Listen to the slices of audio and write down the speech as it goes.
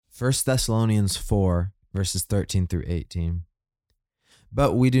1 Thessalonians 4, verses 13 through 18.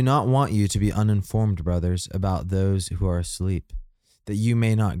 But we do not want you to be uninformed, brothers, about those who are asleep, that you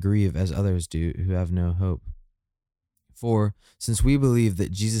may not grieve as others do who have no hope. For since we believe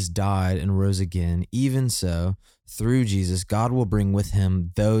that Jesus died and rose again, even so, through Jesus, God will bring with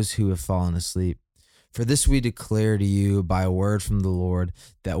him those who have fallen asleep. For this we declare to you by a word from the Lord,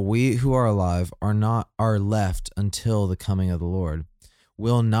 that we who are alive are left until the coming of the Lord,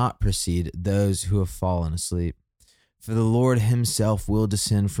 will not precede those who have fallen asleep. For the Lord himself will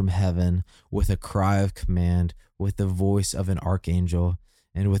descend from heaven with a cry of command, with the voice of an archangel,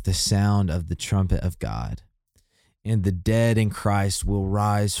 and with the sound of the trumpet of God. And the dead in Christ will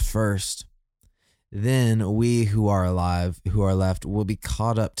rise first. Then we who are alive, who are left, will be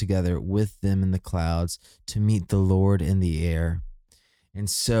caught up together with them in the clouds to meet the Lord in the air. And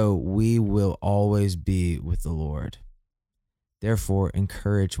so we will always be with the Lord. Therefore,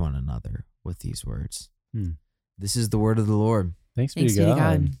 encourage one another with these words. This is the word of the Lord. Thanks be to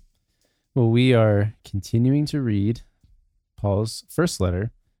God. Well, we are continuing to read Paul's first letter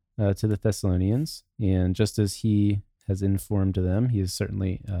to the Thessalonians. And just as he has informed them, he is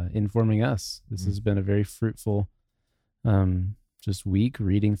certainly informing us. This has been a very fruitful just week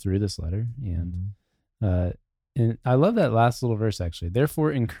reading through this letter. And I love that last little verse, actually.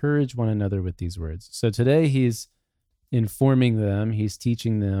 Therefore, encourage one another with these words. So today he's informing them, he's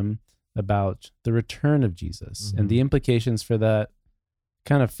teaching them about the return of Jesus and the implications for that,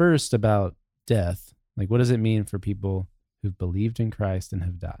 kind of first about death. Like, what does it mean for people who've believed in Christ and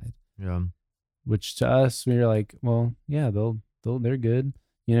have died? Yeah. Which to us, we're like, well, yeah, they're good.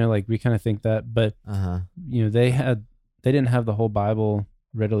 You know, like we kind of think that, but you know, they didn't have the whole Bible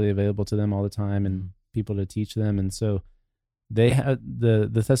readily available to them all the time and people to teach them. And so they had the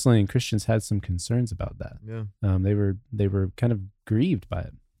Thessalonian Christians had some concerns about that. Yeah. They were kind of grieved by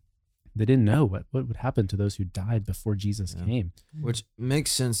it. They didn't know what would happen to those who died before Jesus came. Which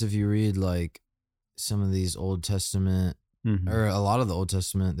makes sense if you read like some of these Old Testament or a lot of the Old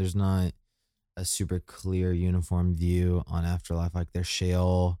Testament. There's not a super clear uniform view on afterlife. Like there's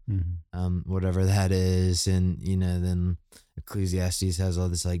Sheol, whatever that is, and you know, then Ecclesiastes has all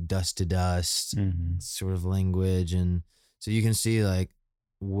this like dust to dust sort of language, and so you can see like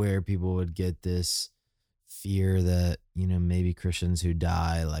where people would get this fear that, you know, maybe Christians who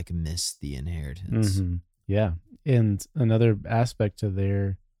die like miss the inheritance. Yeah. And another aspect to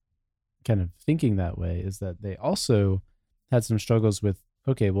their kind of thinking that way is that they also had some struggles with,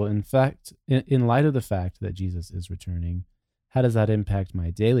 okay, well, in fact, in light of the fact that Jesus is returning, how does that impact my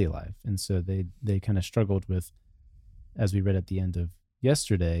daily life? And so they kind of struggled with, as we read at the end of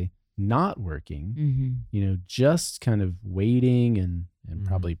yesterday, not working, you know, just kind of waiting and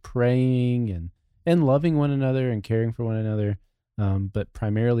probably praying and loving one another and caring for one another, but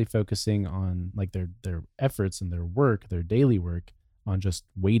primarily focusing on like their efforts and their work, their daily work, on just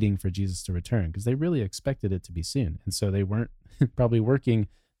waiting for Jesus to return, because they really expected it to be soon. And so they weren't probably working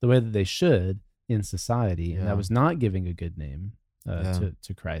the way that they should in society, and that was not giving a good name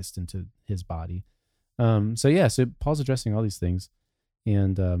to Christ and to his body. So Paul's addressing all these things,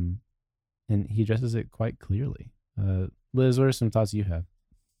 and he addresses it quite clearly. Liz, what are some thoughts you have?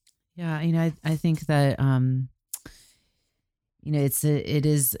 Yeah, you know, I think that you know, it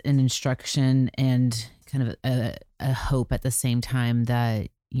is an instruction and kind of a hope at the same time that,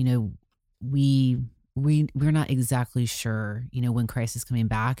 you know, we're not exactly sure, you know, when Christ is coming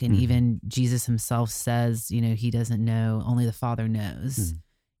back, and even Jesus himself says, you know, he doesn't know, only the Father knows,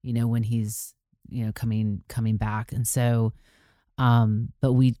 you know, when he's, you know, coming back. And so,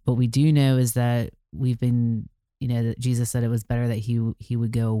 but we do know is that we've been, you know, that Jesus said it was better that he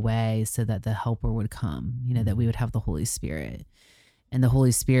would go away so that the helper would come, you know, that we would have the Holy Spirit. And the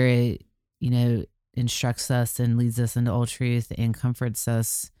Holy Spirit, you know, instructs us and leads us into all truth and comforts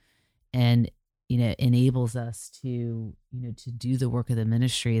us and, you know, enables us to, you know, to do the work of the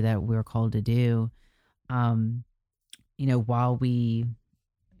ministry that we're called to do. You know, while we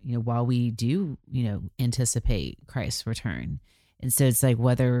do, you know, anticipate Christ's return. And so it's like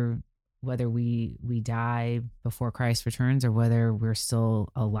whether we die before Christ returns or whether we're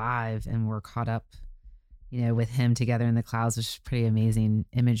still alive and we're caught up, you know, with him together in the clouds, which is pretty amazing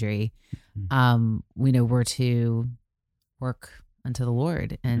imagery. We know we're to work unto the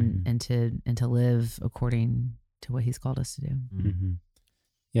Lord and to live according to what he's called us to do.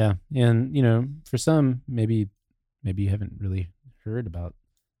 Yeah. And, you know, for some, maybe you haven't really heard about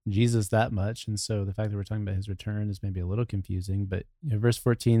Jesus that much. And so the fact that we're talking about his return is maybe a little confusing, but you know, verse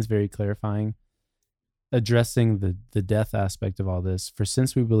 14 is very clarifying, addressing the death aspect of all this. For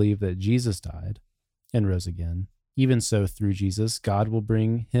since we believe that Jesus died and rose again, even so through Jesus, God will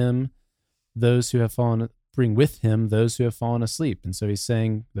bring with him those who have fallen asleep. And so he's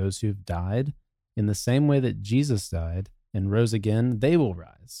saying those who have died in the same way that Jesus died and rose again, they will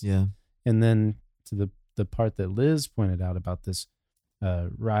rise. Yeah. And then to the part that Liz pointed out about this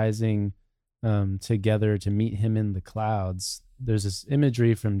rising together to meet him in the clouds, there's this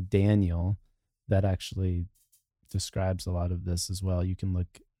imagery from Daniel that actually describes a lot of this as well. You can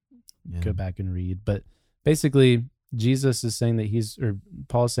go back and read. But basically, Jesus is saying that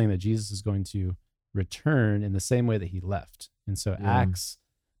Paul is saying that Jesus is going to return in the same way that he left. And so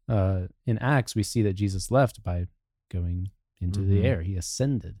in Acts, we see that Jesus left by going into the air. He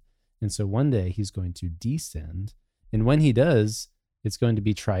ascended. And so one day he's going to descend. And when he does, it's going to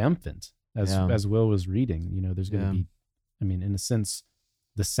be triumphant. As Will was reading, there's going to be, in a sense,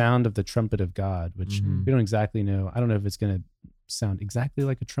 the sound of the trumpet of God, which we don't exactly know. I don't know if it's going to sound exactly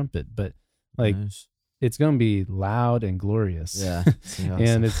like a trumpet, but it's going to be loud and glorious. Yeah.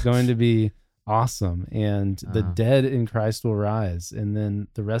 And it's going to be awesome. And the dead in Christ will rise. And then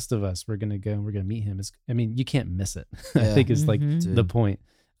the rest of us, we're going to go and we're going to meet him. You can't miss it. I think it's the point.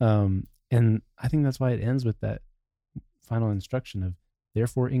 And I think that's why it ends with that final instruction of,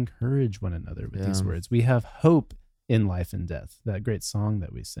 therefore encourage one another with these words. We have hope in life and death, that great song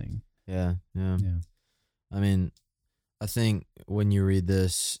that we sing. Yeah. I think when you read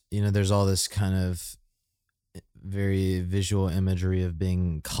this, there's all this kind of very visual imagery of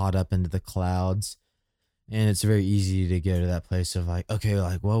being caught up into the clouds. And it's very easy to go to that place of like, okay,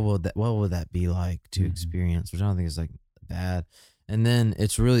 like what would that be like to experience, which I don't think is like bad. And then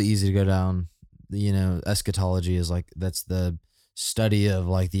it's really easy to go down, eschatology is like, that's the study of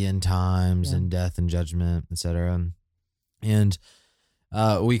like the end times and death and judgment, etc. And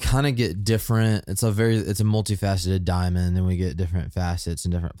we kind of get different. It's a multifaceted diamond, and we get different facets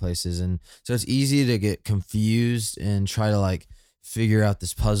in different places. And so it's easy to get confused and try to like figure out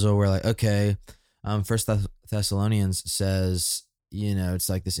this puzzle where like, okay, First Thessalonians says, it's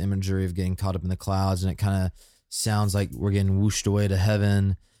like this imagery of getting caught up in the clouds, and it kind of sounds like we're getting whooshed away to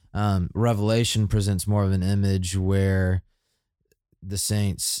heaven. Revelation presents more of an image where the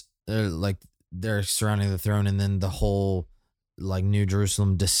saints they're surrounding the throne, and then the whole like New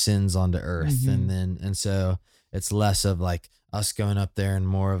Jerusalem descends onto earth. And so it's less of like us going up there and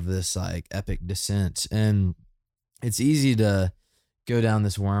more of this like epic descent. And it's easy to go down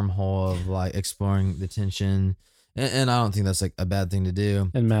this wormhole of like exploring the tension. And I don't think that's like a bad thing to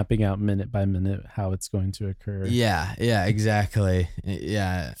do. And mapping out minute by minute how it's going to occur. Yeah, exactly.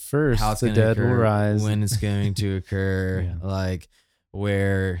 Yeah. First, how it's the dead will rise. When it's going to occur. Like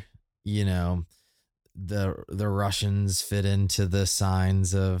where, the Russians fit into the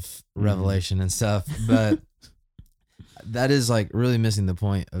signs of Revelation and stuff. But that is like really missing the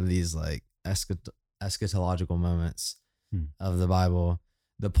point of these like eschatological moments of the Bible.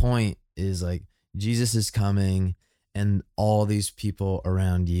 The point is like Jesus is coming, and all these people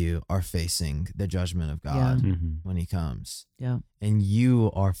around you are facing the judgment of God when he comes. Yeah. And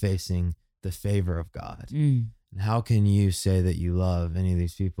you are facing the favor of God. And how can you say that you love any of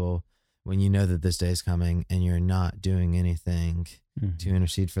these people when you know that this day is coming and you're not doing anything to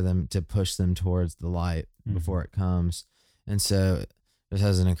intercede for them, to push them towards the light before it comes? And so just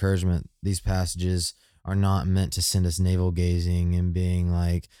as an encouragement, these passages are not meant to send us navel gazing and being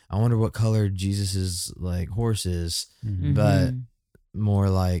like, I wonder what color Jesus's like horse is, but more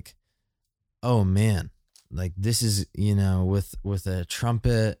like, oh man, like this is, with a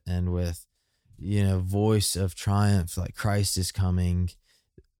trumpet and with, voice of triumph, like Christ is coming,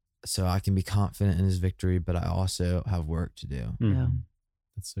 so I can be confident in his victory, but I also have work to do. Yeah.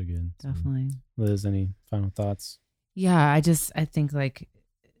 That's so good. Definitely. Liz, any final thoughts? Yeah, I think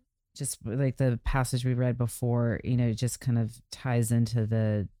just like the passage we read before, just kind of ties into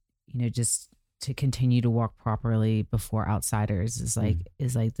the, just to continue to walk properly before outsiders is like,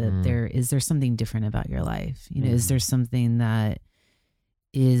 is there something different about your life? Is there something that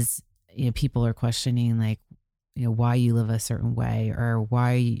is, people are questioning, like, why you live a certain way, or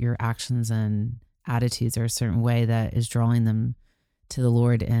why your actions and attitudes are a certain way that is drawing them to the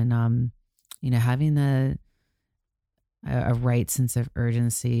Lord, and, having a right sense of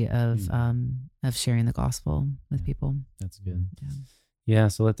urgency of sharing the gospel with people. That's good. Yeah.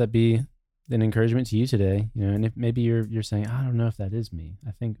 So let that be an encouragement to you today. And if maybe you're saying, I don't know if that is me.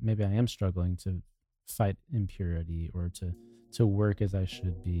 I think maybe I am struggling to fight impurity or to work as I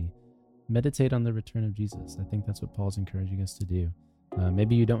should be. Meditate on the return of Jesus. I think that's what Paul's encouraging us to do.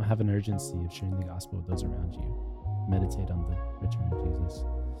 Maybe you don't have an urgency of sharing the gospel with those around you. Meditate on the return of Jesus.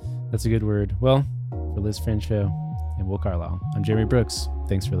 That's a good word. Well, for Liz Franchot and Will Carlisle, I'm Jeremy Brooks.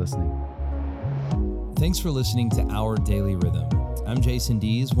 Thanks for listening. Thanks for listening to Our Daily Rhythm. I'm Jason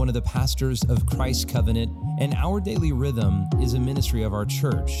Dees, one of the pastors of Christ Covenant, and Our Daily Rhythm is a ministry of our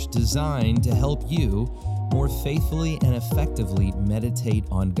church designed to help you more faithfully and effectively meditate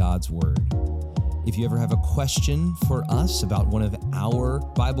on God's Word. If you ever have a question for us about one of our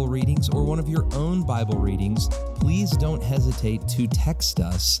Bible readings or one of your own Bible readings, please don't hesitate to text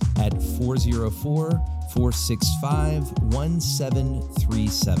us at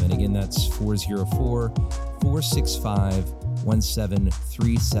 404-465-1737. Again, that's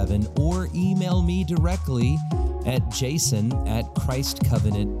 404-465-1737, or email me directly at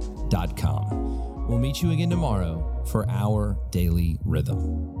jason@christcovenant.com. We'll meet you again tomorrow for Our Daily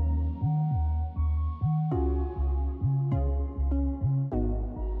Rhythm.